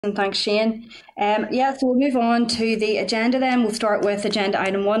And thanks, Shane. So we'll move on to the agenda then. We'll start with agenda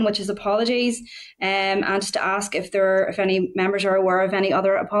item 1, which is apologies, and just to ask if any members are aware of any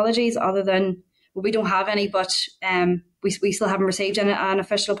other apologies other than, well, we don't have any, but we still haven't received an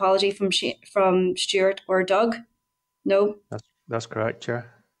official apology from Stuart or Doug. No? That's correct,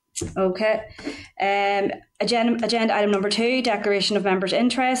 Chair. Okay. Agenda item number 2, declaration of members'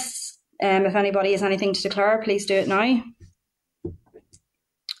 interests. If anybody has anything to declare, please do it now.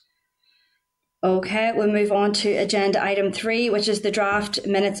 Okay, we'll move on to agenda item 3, which is the draft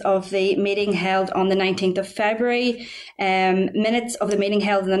minutes of the meeting held on the 19th of February. Minutes of the meeting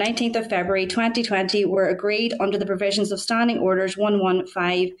held on the 19th of February 2020 were agreed under the provisions of Standing Orders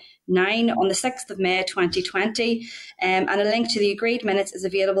 1159 on the 6th of May 2020, and a link to the agreed minutes is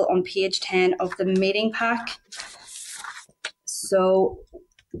available on page 10 of the meeting pack. So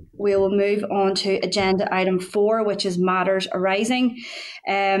we will move on to agenda item 4, which is matters arising.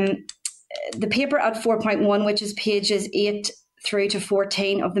 The paper at 4.1, which is pages 8 through to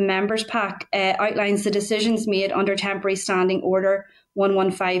 14 of the members' pack, outlines the decisions made under Temporary Standing Order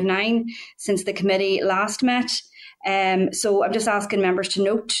 1159 since the committee last met. So I'm just asking members to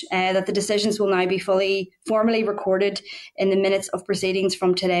note that the decisions will now be formally recorded in the minutes of proceedings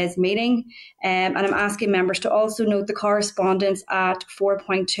from today's meeting. And I'm asking members to also note the correspondence at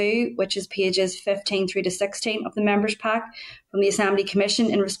 4.2, which is pages 15 through to 16 of the members' pack from the Assembly Commission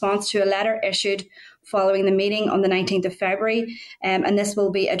in response to a letter issued following the meeting on the 19th of February. And this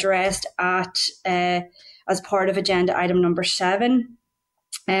will be addressed as part of agenda item number 7.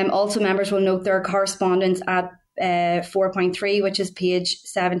 Also, members will note their correspondence at 4.3, which is page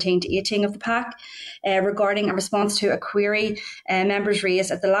 17 to 18 of the pack, regarding a response to a query members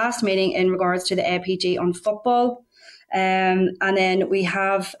raised at the last meeting in regards to the APG on football. And then we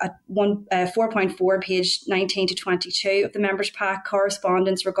have at 4.4, page 19 to 22 of the members' pack,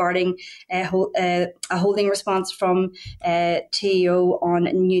 correspondence regarding a holding response from TEO on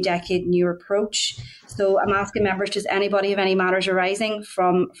New Decade, New Approach. So I'm asking members, does anybody have any matters arising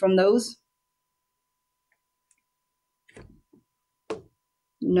from those?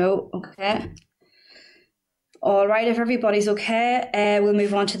 No? Okay. All right, if everybody's okay, we'll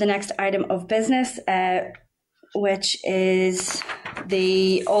move on to the next item of business, which is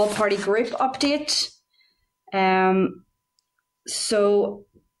the all-party group update. So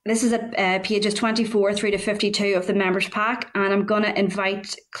this is at pages 24 through to 52 of the members' pack, and I'm going to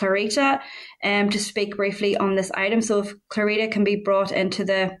invite Clarita to speak briefly on this item. So if Clarita can be brought into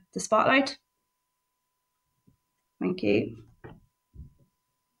the spotlight. Thank you.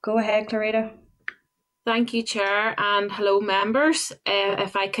 Go ahead, Clarita. Thank you, Chair, and hello, members.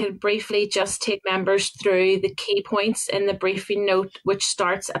 If I could briefly just take members through the key points in the briefing note, which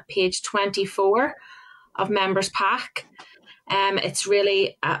starts at page 24 of members' pack. It's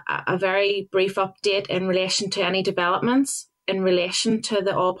really a very brief update in relation to any developments in relation to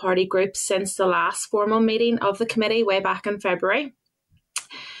the all-party group since the last formal meeting of the committee way back in February.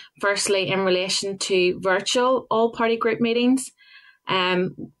 Firstly, in relation to virtual all-party group meetings,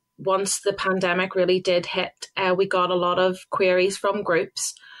 once the pandemic really did hit, we got a lot of queries from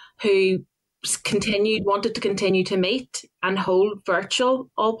groups who wanted to continue to meet and hold virtual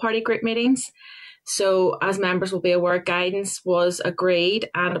all-party group meetings. So, as members will be aware, guidance was agreed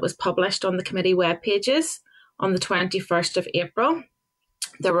and it was published on the committee web pages on the 21st of April.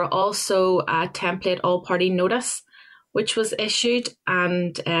 There were also a template all-party notice which was issued,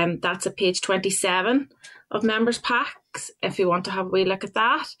 and that's at page 27 of members' packs, if you want to have a wee look at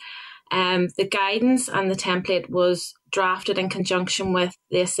that. The guidance and the template was drafted in conjunction with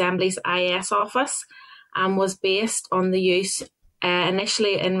the Assembly's IS office and was based on the use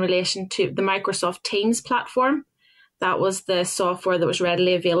initially in relation to the Microsoft Teams platform. That was the software that was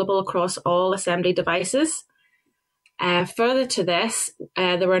readily available across all Assembly devices. Further to this,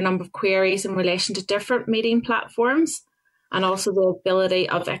 there were a number of queries in relation to different meeting platforms and also the ability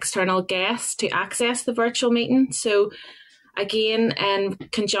of external guests to access the virtual meeting. So again, in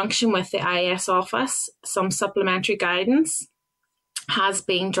conjunction with the IS office, some supplementary guidance has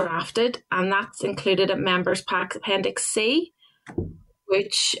been drafted, and that's included at Members' Pack Appendix C,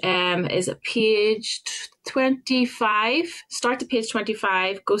 which is at page 25, start to page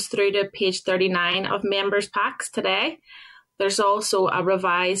 25, goes through to page 39 of Members' Packs today. There's also a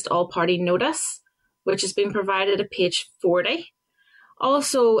revised all-party notice, which has been provided at page 40.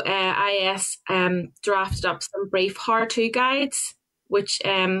 Also, IS drafted up some brief how-to guides, which,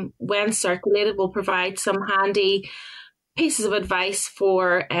 when circulated, will provide some handy pieces of advice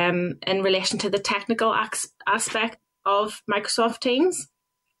for in relation to the technical aspect of Microsoft Teams.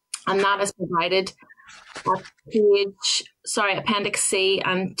 And that is provided at page Appendix C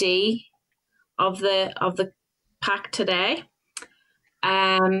and D of the pack today.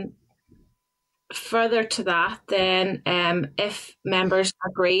 Further to that, then, if members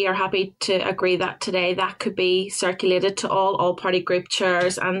agree or happy to agree that today, that could be circulated to all party group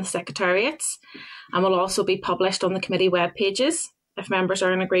chairs and the secretariats, and will also be published on the committee web pages if members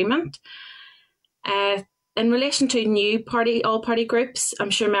are in agreement. In relation to new all party groups, I'm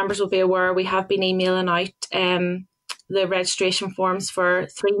sure members will be aware we have been emailing out the registration forms for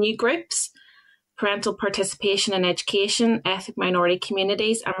 3 new groups: parental participation in education, ethnic minority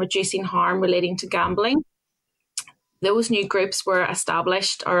communities, and reducing harm relating to gambling. Those new groups were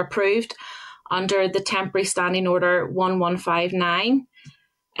established or approved under the temporary standing order 1159,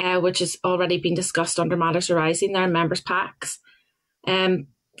 which has already been discussed under matters arising there in members' packs.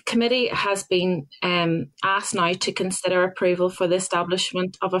 Committee has been asked now to consider approval for the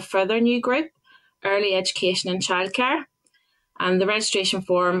establishment of a further new group, early education and childcare. And the registration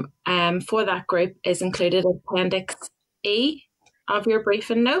form for that group is included in Appendix E of your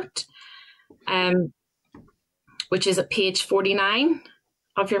briefing note, which is at page 49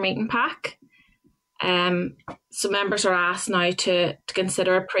 of your meeting pack. So members are asked now to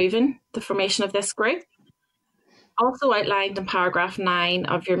consider approving the formation of this group. Also outlined in paragraph 9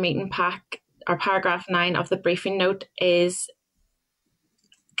 of your meeting pack, or paragraph 9 of the briefing note, is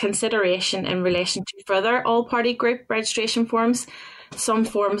consideration in relation to further all-party group registration forms, some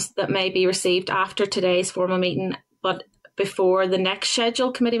forms that may be received after today's formal meeting but before the next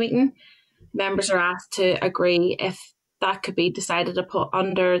scheduled committee meeting. Members are asked to agree if that could be decided upon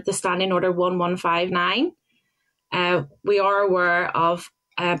under the Standing Order 1159. We are aware of,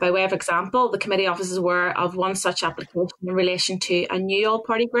 by way of example, the committee office is aware of one such application in relation to a new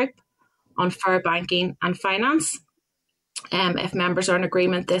all-party group on fair banking and finance. If members are in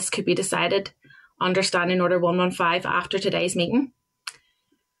agreement, this could be decided under Standing Order 115 after today's meeting.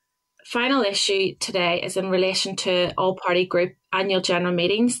 Final issue today is in relation to all-party group annual general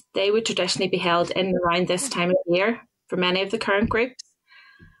meetings. They would traditionally be held in around this time of year for many of the current groups.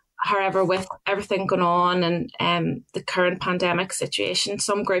 However, with everything going on and the current pandemic situation,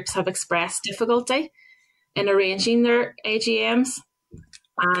 some groups have expressed difficulty in arranging their AGMs,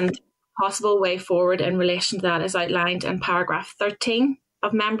 and possible way forward in relation to that is outlined in paragraph 13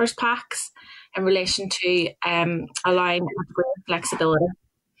 of members' packs in relation to allowing greater flexibility.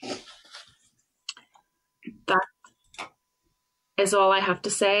 That is all I have to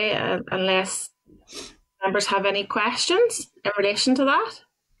say, unless members have any questions in relation to that.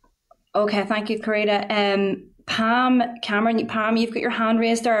 Okay, thank you, Carita. Pam, Cameron, Pam, you've got your hand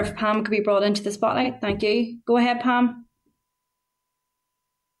raised there. If Pam could be brought into the spotlight, thank you. Go ahead, Pam.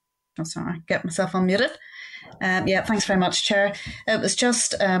 I'm sorry, get myself unmuted. Yeah, thanks very much, Chair. It was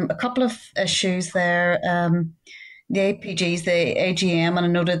just a couple of issues there. The APGs, the AGM, and I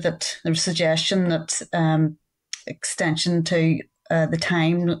noted that there was a suggestion that extension to the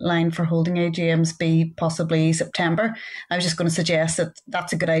timeline for holding AGMs be possibly September. I was just going to suggest that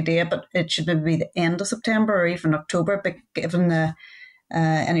that's a good idea, but it should maybe be the end of September or even October, but given the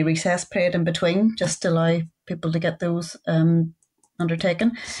any recess period in between, just to allow people to get those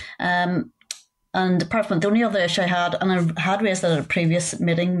undertaken. And apart from the only other issue I had, and I had raised that at a previous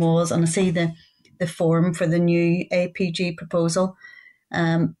meeting, was, and I see the form for the new APG proposal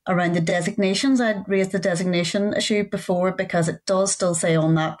around the designations. I'd raised the designation issue before because it does still say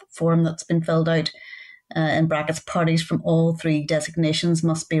on that form that's been filled out in brackets, parties from all 3 designations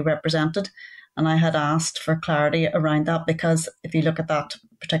must be represented. And I had asked for clarity around that because if you look at that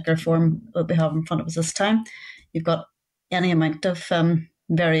particular form that we have in front of us this time, you've got any amount of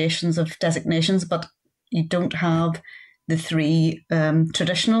variations of designations, but you don't have the 3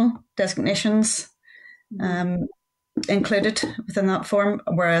 traditional designations included within that form,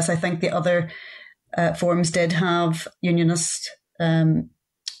 whereas I think the other forms did have unionist,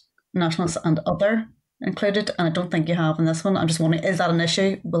 nationalists and other included, and I don't think you have in this one. I'm just wondering, is that an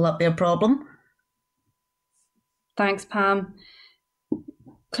issue? Will that be a problem? Thanks, Pam.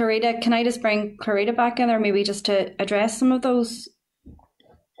 Clarita, can I just bring Clarita back in there, maybe just to address some of those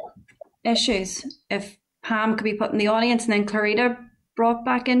issues? If Pam could be put in the audience and then Clarita brought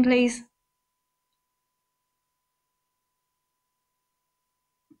back in, please.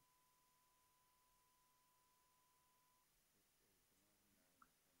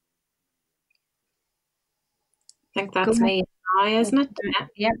 I think that's me now, isn't it?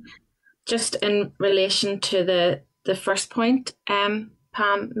 Yeah. Just in relation to the first point Pam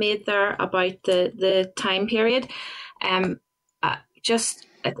made there about the time period, we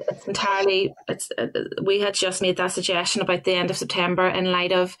had just made that suggestion about the end of September in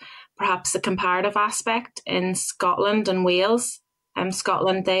light of perhaps the comparative aspect in Scotland and Wales.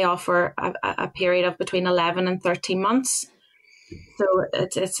 Scotland, they offer a period of between 11 and 13 months. So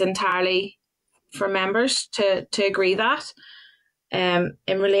it's entirely for members to agree that. In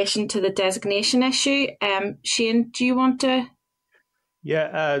relation to the designation issue, Shane, do you want to?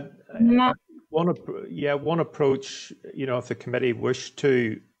 Yeah, one approach, if the committee wished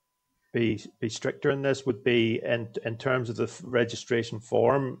to be stricter in this, would be in terms of the registration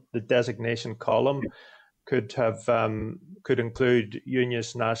form, the designation column could include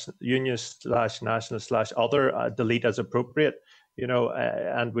union/nationalist/other, delete as appropriate,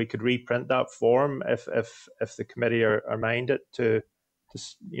 and we could reprint that form if the committee are minded to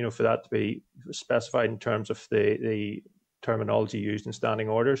for that to be specified in terms of the terminology used in standing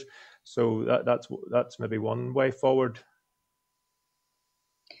orders. So that's maybe one way forward.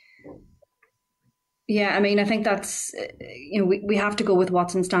 Yeah, I mean, I think that's, we have to go with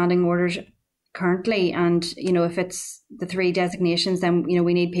what's in standing orders currently. And, if it's the 3 designations, then,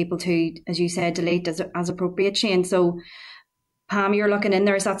 we need people to, as you said, delete as appropriate, Shane. So, Pam, you're looking in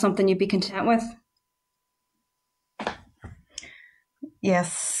there. Is that something you'd be content with?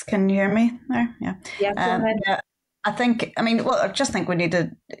 Yes. Can you hear me there? Yeah. Yeah, go ahead. Yeah. I just think we need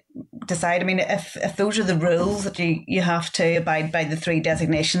to decide. I mean, if those are the rules that you have to abide by the 3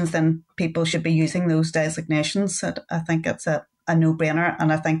 designations, then people should be using those designations. I think it's a no-brainer.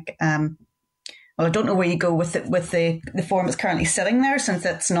 And I think, I don't know where you go with the form that's currently sitting there, since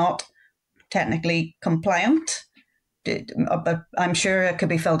it's not technically compliant. But I'm sure it could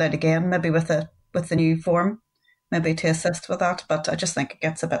be filled out again, maybe with the new form, maybe to assist with that. But I just think it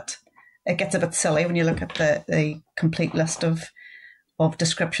gets a bit silly when you look at the complete list of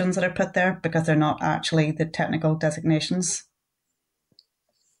descriptions that are put there, because they're not actually the technical designations.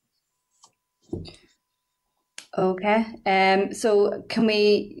 Okay. So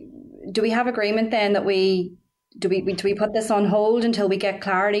do we have agreement then that we put this on hold until we get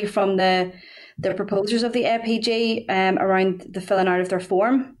clarity from the proposers of the APG around the filling out of their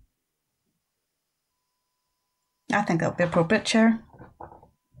form? I think that would be appropriate, Chair.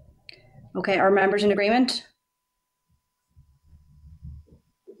 Okay, are members in agreement?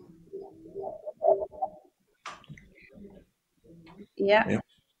 Yeah.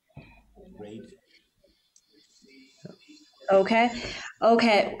 Okay.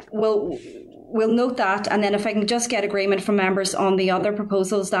 Well, we'll note that, and then if I can just get agreement from members on the other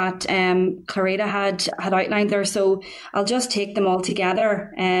proposals that Clarita had outlined there, so I'll just take them all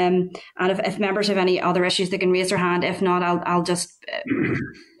together. And if members have any other issues, they can raise their hand. If not, I'll just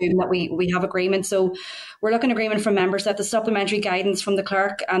assume that we have agreement. So we're looking agreement from members that the supplementary guidance from the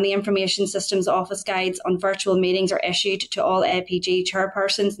clerk and the Information Systems Office guides on virtual meetings are issued to all APG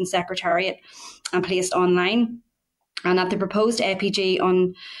chairpersons and secretariat and placed online, and that the proposed APG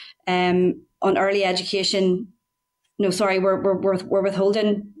on early education. No, sorry, we're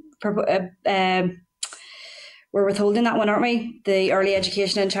withholding. We're withholding that one, aren't we? The early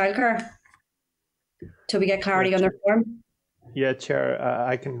education and childcare, till we get clarity on their form. Yeah, Chair,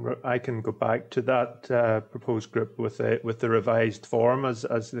 I can go back to that proposed group with the revised form as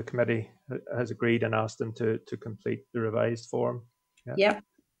the committee has agreed and asked them to complete the revised form. Yeah.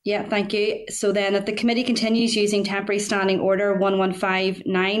 Yeah, thank you. So then that the committee continues using temporary standing order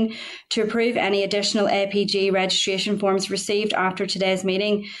 1159 to approve any additional APG registration forms received after today's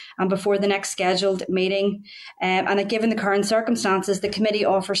meeting and before the next scheduled meeting. And that given the current circumstances, the committee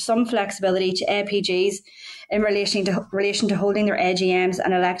offers some flexibility to APGs in relation to holding their AGMs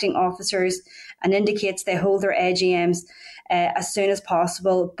and electing officers, and indicates they hold their AGMs as soon as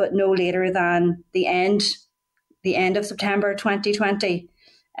possible, but no later than the end of September 2020.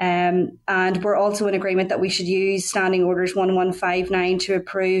 And we're also in agreement that we should use Standing Orders 1159 to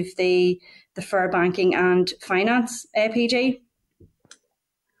approve the Fair Banking and Finance APG.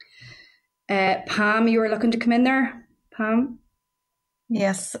 Pam, you were looking to come in there? Pam?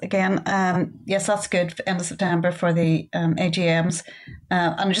 Yes, again, yes, that's good. End of September for the AGMs.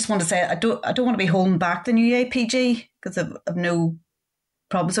 And I just want to say, I don't want to be holding back the new APG because of no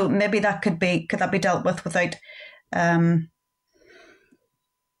problem. So maybe could that be dealt with without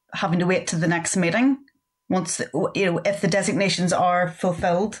having to wait to the next meeting? Once, if the designations are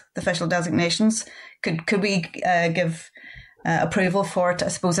fulfilled, the official designations, could we give approval for it, I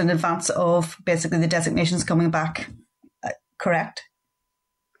suppose, in advance of basically the designations coming back? Correct?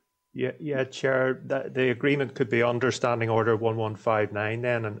 Yeah, Chair. The agreement could be under Standing Order 1159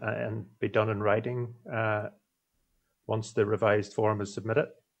 then, and be done in writing once the revised form is submitted.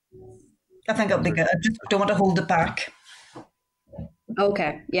 I think it'll be good. I just don't want to hold it back.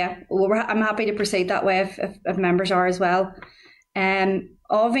 Okay, yeah. Well, I'm happy to proceed that way if members are as well.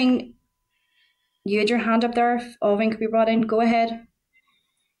 Oving, you had your hand up there. If Oving could be brought in. Go ahead.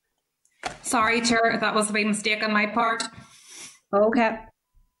 Sorry, Chair, that was a wee mistake on my part. Okay.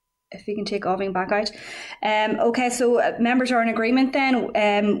 If we can take Oving back out. Okay, so members are in agreement then.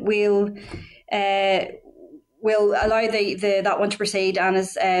 We'll allow that one to proceed, and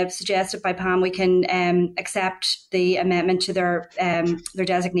as suggested by Pam, we can accept the amendment to their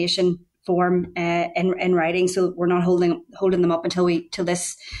designation form in writing, so we're not holding them up until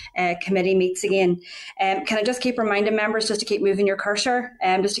this committee meets again. Can I just keep reminding members just to keep moving your cursor,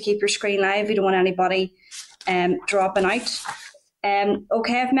 just to keep your screen live? We don't want anybody dropping out.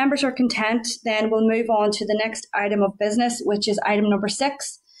 Okay, if members are content, then we'll move on to the next item of business, which is item number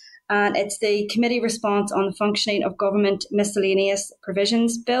 6. And it's the committee response on the functioning of government miscellaneous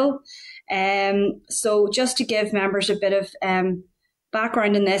provisions bill. So just to give members a bit of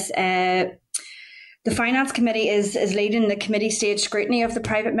background in this, the Finance Committee is leading the committee stage scrutiny of the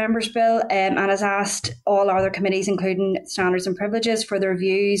private members bill, and has asked all other committees, including Standards and Privileges, for their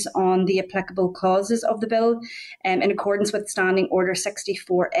views on the applicable clauses of the bill in accordance with Standing Order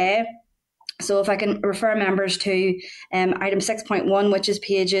 64A. So if I can refer members to item 6.1, which is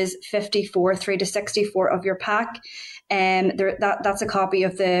pages 54 through to 64 of your pack. That's a copy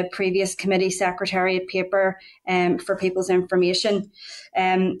of the previous committee secretariat paper for people's information.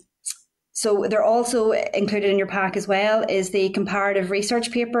 So they're also included in your pack as well is the comparative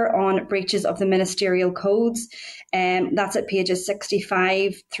research paper on breaches of the ministerial codes. That's at pages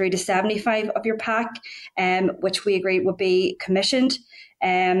 65 through to 75 of your pack, which we agreed would be commissioned.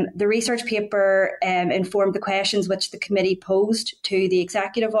 The research paper informed the questions which the committee posed to the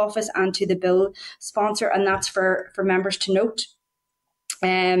Executive Office and to the bill sponsor, and that's for members to note.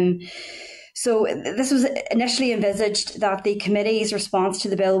 So this was initially envisaged that the committee's response to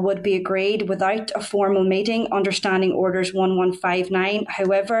the bill would be agreed without a formal meeting under Standing Orders 1159.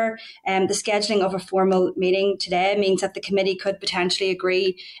 However, the scheduling of a formal meeting today means that the committee could potentially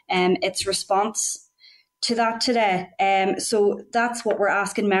agree its response to that today. So that's what we're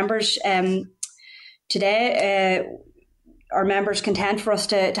asking members today. Are members content for us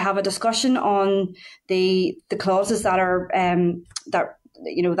to have a discussion on the clauses that are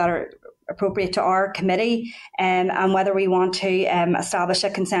appropriate to our committee, and whether we want to establish a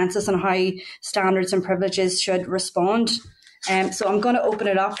consensus on how Standards and Privileges should respond? So I'm going to open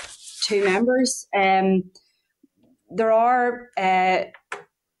it up to members. There are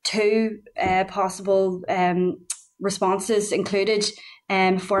 2 possible responses included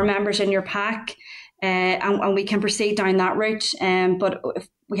for members in your pack, and we can proceed down that route. But if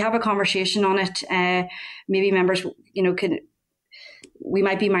we have a conversation on it, maybe members, we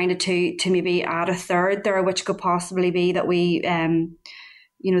might be minded to maybe add a third there, which could possibly be that we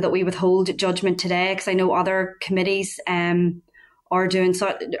that we withhold judgment today, because I know other committees are doing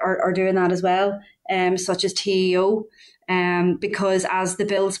that as well, such as TEO. Because as the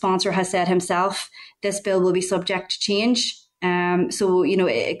bill sponsor has said himself, this bill will be subject to change. So,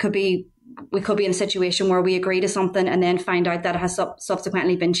 it could be, we could be in a situation where we agree to something and then find out that it has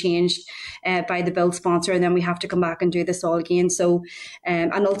subsequently been changed by the bill sponsor, and then we have to come back and do this all again. So,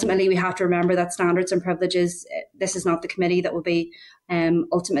 and ultimately we have to remember that Standards and Privileges, this is not the committee that will be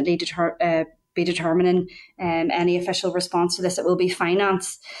ultimately determining any official response to this. It will be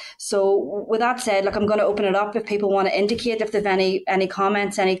Finance. So with that said, I'm going to open it up if people want to indicate if they've any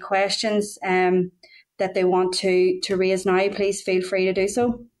comments, any questions that they want to raise now. Please feel free to do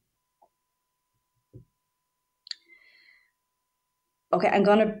so. Okay, I'm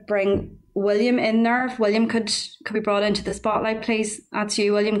going to bring William in there. If William could be brought into the spotlight, please. That's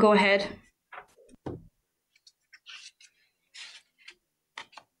you, William. Go ahead.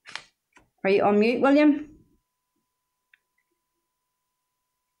 Are you on mute, William?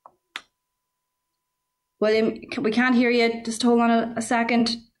 William, we can't hear you. Just hold on a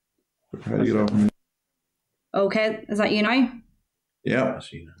second. Okay, is that you now? Yeah.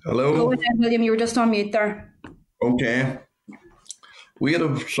 Hello. Go ahead, William. You were just on mute there. Okay. We had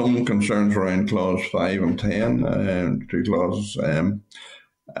some concerns around clause 5 and 10, 2 clauses.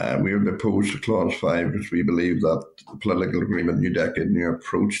 We would oppose to clause 5 because we believe that the political agreement, New Decade, New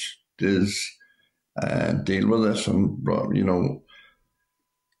Approach, is deal with this, and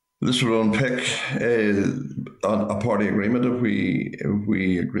this would unpick a party agreement if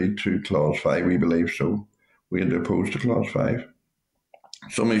we agreed to clause 5. We believe so. We had opposed to clause 5.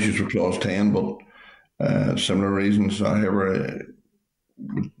 Some issues with clause 10, but similar reasons. However,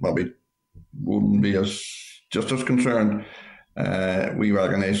 maybe wouldn't be just as concerned. We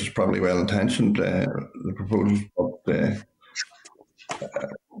recognise it's probably well intentioned, the proposals, but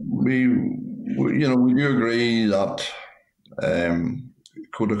we do agree that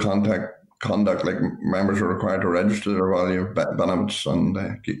code of conduct, like members are required to register their value of benefits and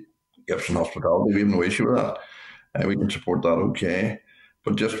gifts and hospitality. We have no issue with that. We can support that okay.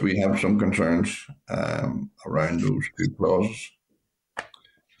 But just we have some concerns around those two clauses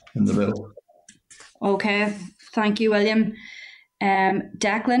in the bill. Okay, thank you, William.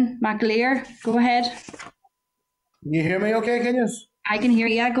 Declan McAleer, go ahead. Can you hear me okay, can you? I can hear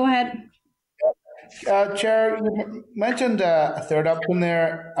you, yeah, go ahead. Chair, you mentioned a third option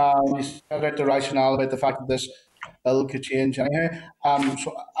there. You set out the rationale about the fact that this bill could change anyhow.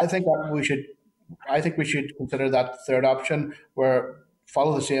 So I think we should consider that third option, where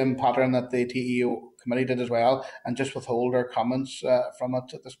follow the same pattern that the TEO committee did as well, and just withhold our comments from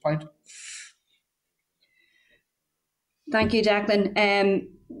it at this point. Thank you, Declan.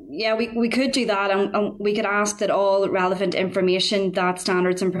 Yeah, we could do that, and we could ask that all relevant information that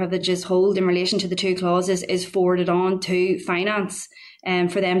standards and privileges hold in relation to the two clauses is forwarded on to finance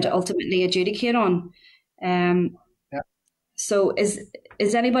for them to ultimately adjudicate on. So is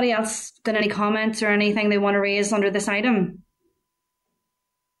anybody else got any comments or anything they want to raise under this item?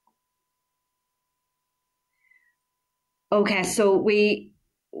 Okay, so we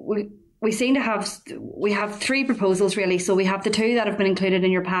seem to have three proposals really. So we have the two that have been included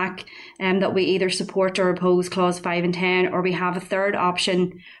in your pack, that we either support or oppose clause 5 and 10, or we have a third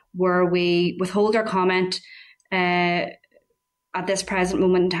option where we withhold our comment at this present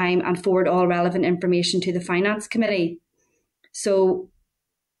moment in time and forward all relevant information to the Finance Committee. So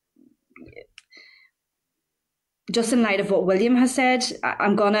just in light of what William has said,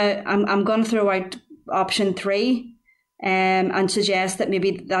 I'm gonna throw out option 3. And suggest that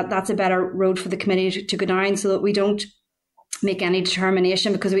maybe that's a better road for the committee to go down, so that we don't make any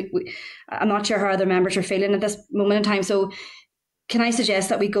determination, because I'm not sure how other members are feeling at this moment in time. So can I suggest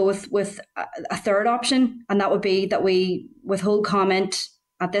that we go with a third option, and that would be that we withhold comment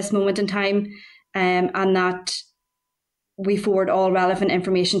at this moment in time, and that we forward all relevant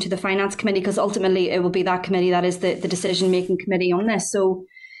information to the Finance Committee, because ultimately it will be that committee that is the decision-making committee on this. So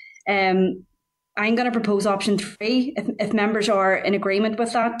I'm going to propose option 3, if members are in agreement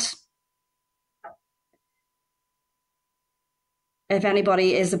with that. If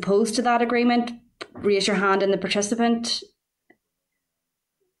anybody is opposed to that agreement, raise your hand in the participant.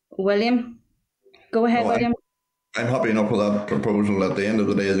 William? Go ahead, William. I'm happy enough with that proposal. At the end of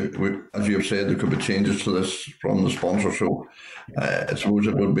the day, as you have said, there could be changes to this from the sponsor. So I suppose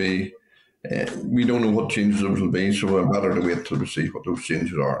it would be, we don't know what changes those will be, so we're better to wait till we see what those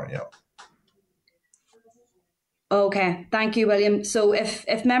changes are. Yeah. Okay, thank you, William. So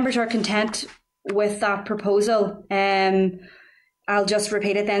if members are content with that proposal, I'll just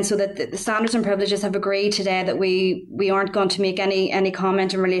repeat it then, so that the standards and privileges have agreed today that we aren't going to make any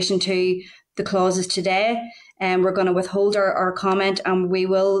comment in relation to the clauses today, and we're going to withhold our comment, and we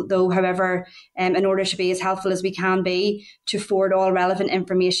will, though, however, in order to be as helpful as we can be, to forward all relevant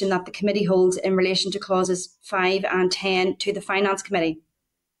information that the committee holds in relation to clauses 5 and 10 to the Finance Committee.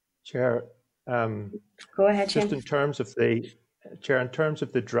 Chair, go ahead, Shane. Just in terms of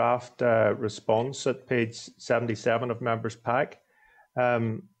the draft response at page 77 of members' pack,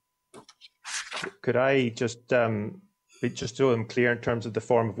 could I just so I'm clear in terms of the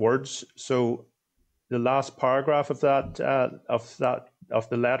form of words? So the last paragraph of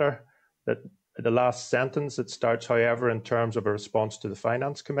the letter, that the last sentence, it starts, however, in terms of a response to the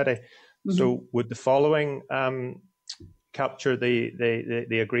Finance Committee. Mm-hmm. So would the following capture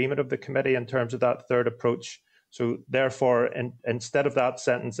the agreement of the committee in terms of that third approach? So therefore, instead of that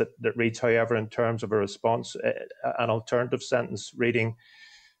sentence that reads, however, in terms of a response, an alternative sentence reading,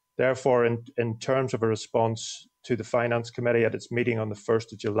 therefore, in terms of a response to the Finance Committee at its meeting on the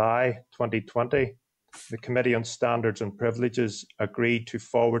 1st of July 2020, the Committee on Standards and Privileges agreed to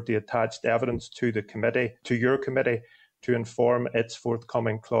forward the attached evidence to the committee, to your committee, to inform its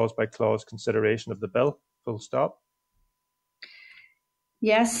forthcoming clause-by-clause consideration of the bill. Full stop.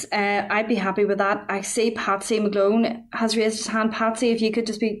 Yes, I'd be happy with that. I see Patsy McGlone has raised his hand. Patsy, if you could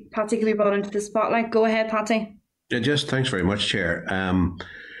just Patsy could be brought into the spotlight. Go ahead, Patsy. Yeah, thanks very much, Chair.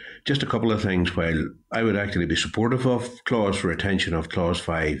 Just a couple of things. While I would actually be supportive of retention of clause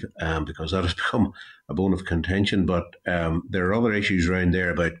 5, because that has become a bone of contention, but there are other issues around there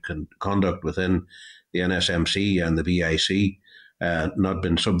about conduct within the NSMC and the BIC. Not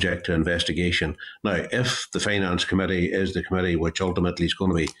been subject to investigation. Now, if the Finance Committee is the committee which ultimately is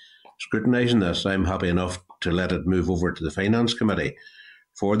going to be scrutinising this, I'm happy enough to let it move over to the Finance Committee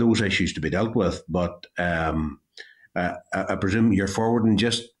for those issues to be dealt with. But I presume you're forwarding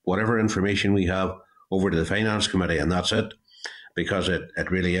just whatever information we have over to the Finance Committee, and that's it, because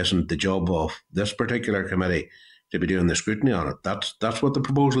it really isn't the job of this particular committee to be doing the scrutiny on it. That's what the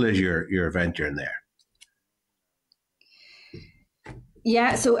proposal is. You're venturing there.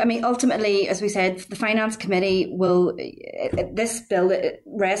 Yeah, so I mean, ultimately, as we said, the Finance Committee will, this bill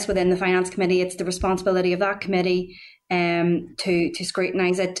rests within the Finance Committee. It's the responsibility of that committee to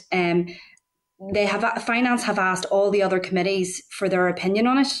scrutinise it. Finance have asked all the other committees for their opinion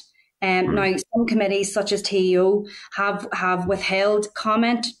on it. Now, some committees, such as TEO, have withheld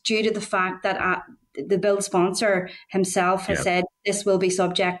comment due to the fact that the bill sponsor himself has said this will be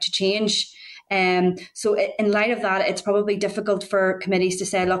subject to change. So in light of that, it's probably difficult for committees to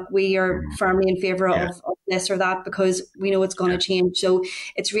say, look, we are firmly in favour of this or that, because we know it's going to change. So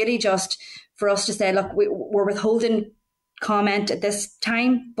it's really just for us to say, look, we're withholding comment at this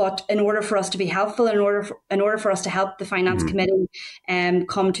time, but in order for us to be helpful, in order for us to help the Finance Committee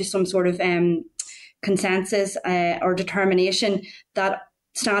come to some sort of consensus or determination that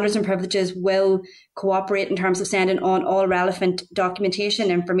Standards and Privileges will cooperate in terms of sending on all relevant documentation,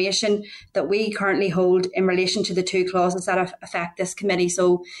 information that we currently hold in relation to the two clauses that affect this committee.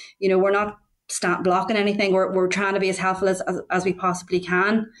 So, we're not blocking anything. We're trying to be as helpful as we possibly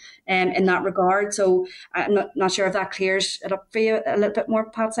can in that regard. So I'm not sure if that clears it up for you a little bit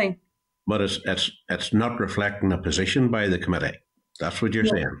more, Patsy. But it's not reflecting a position by the committee. That's what you're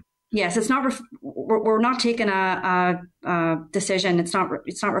saying. Yes, it's not. We're not taking a decision. It's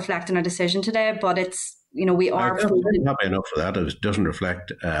not reflecting a decision today. But it's we are. I'm happy enough for that. It doesn't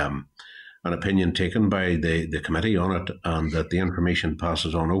reflect an opinion taken by the committee on it, and that the information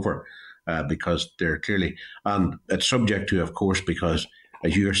passes on over because they're clearly, and it's subject to, of course, because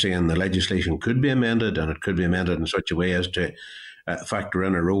as you're saying, the legislation could be amended, and it could be amended in such a way as to factor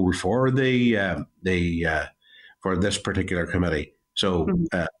in a role for for this particular committee. So.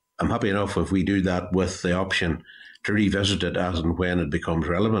 I'm happy enough if we do that with the option to revisit it as and when it becomes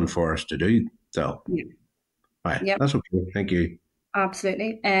relevant for us to do so. Right. That's okay. Thank you.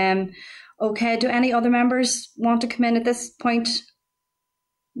 Absolutely. Okay. Do any other members want to come in at this point?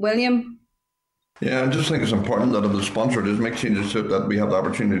 William? Yeah, I just think it's important that if the sponsor does make changes to it, that we have the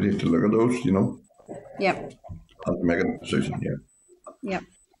opportunity to look at those, Yep. And to make a decision, Yep.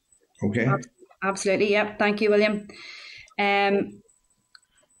 Okay. Absolutely. Yep. Thank you, William.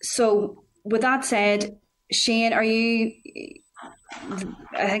 So with that said, Shane, I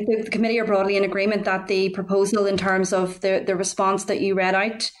think the committee are broadly in agreement that the proposal in terms of the response that you read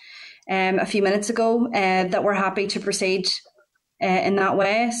out a few minutes ago, that we're happy to proceed in that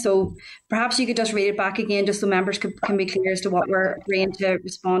way. So perhaps you could just read it back again, just so members can be clear as to what we're agreeing to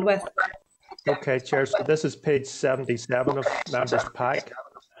respond with. Okay, Chair. So this is page 77 of members' pack.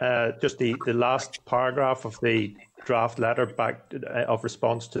 Just the last paragraph of the draft letter back of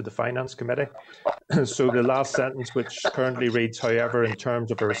response to the Finance Committee. So the last sentence, which currently reads, however, in terms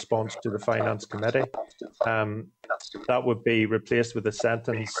of a response to the Finance Committee, that would be replaced with a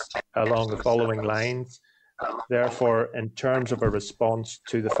sentence along the following lines. Therefore, in terms of a response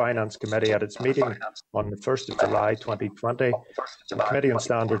to the Finance Committee at its meeting on the 1st of July 2020, the Committee on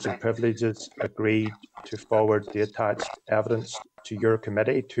Standards and Privileges agreed to forward the attached evidence to your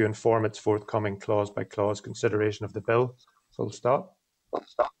committee to inform its forthcoming clause-by-clause consideration of the bill. Full stop.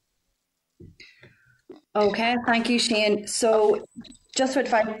 Okay, thank you, Shane. So just to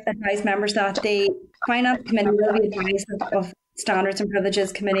advise members that the Finance Committee will be advised of Standards and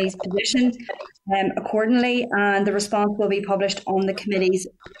Privileges Committee's position accordingly, and the response will be published on the committee's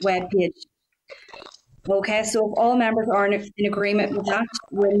webpage. Okay, so if all members are in agreement with that,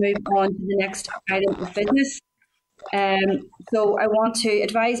 we'll move on to the next item of business. So I want to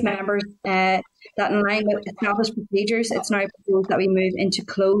advise members that in line with established procedures, it's now proposed that we move into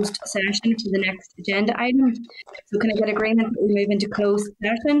closed session for the next agenda item. So can I get agreement that we move into closed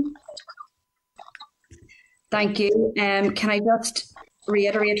session? Thank you. Can I just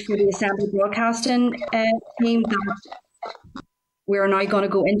reiterate for the Assembly Broadcasting team that we are now going to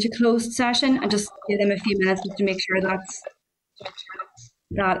go into closed session, and just give them a few minutes just to make sure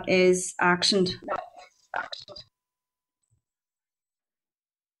that is actioned.